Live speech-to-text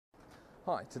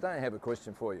Hi, today I have a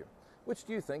question for you. Which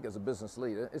do you think as a business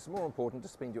leader is more important to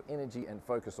spend your energy and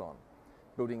focus on?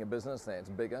 Building a business that's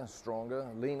bigger, stronger,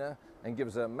 leaner and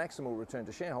gives a maximal return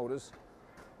to shareholders,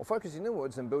 or focusing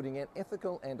inwards and building an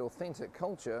ethical and authentic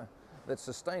culture that's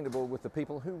sustainable with the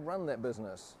people who run that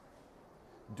business?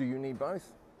 Do you need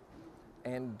both?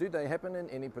 And do they happen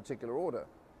in any particular order?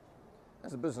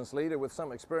 As a business leader with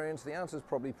some experience, the answer is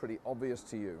probably pretty obvious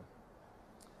to you.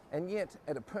 And yet,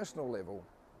 at a personal level,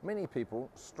 many people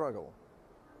struggle.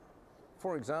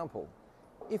 For example,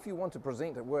 if you want to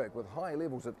present at work with high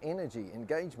levels of energy,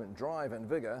 engagement, drive and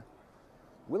vigor,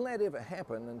 will that ever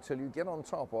happen until you get on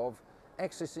top of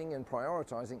accessing and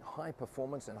prioritizing high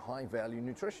performance and high value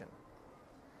nutrition?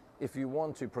 If you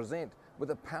want to present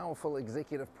with a powerful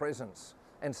executive presence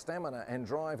and stamina and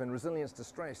drive and resilience to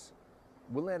stress,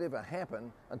 will that ever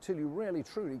happen until you really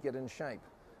truly get in shape,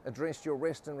 address your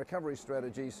rest and recovery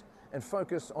strategies, and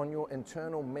focus on your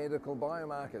internal medical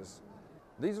biomarkers?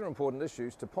 These are important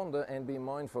issues to ponder and be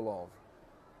mindful of.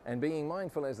 And being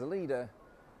mindful as a leader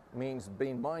means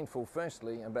being mindful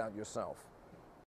firstly about yourself.